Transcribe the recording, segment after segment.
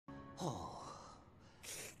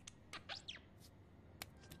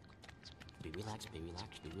Be relaxed, be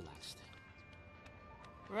relaxed, be relaxed.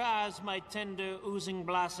 Roz, my tender, oozing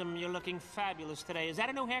blossom, you're looking fabulous today. Is that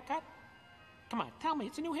a new haircut? Come on, tell me,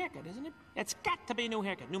 it's a new haircut, isn't it? It's got to be a new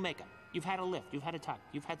haircut, new makeup. You've had a lift, you've had a tuck,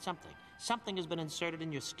 you've had something. Something has been inserted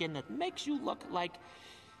in your skin that makes you look like...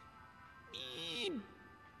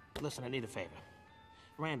 Listen, I need a favor.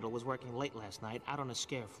 Randall was working late last night out on a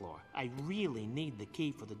scare floor. I really need the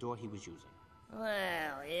key for the door he was using.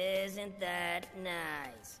 Well, isn't that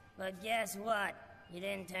nice? But guess what? You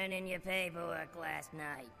didn't turn in your paperwork last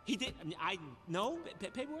night. He did? No?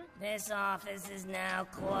 Paperwork? This office is now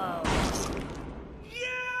closed.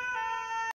 Yeah!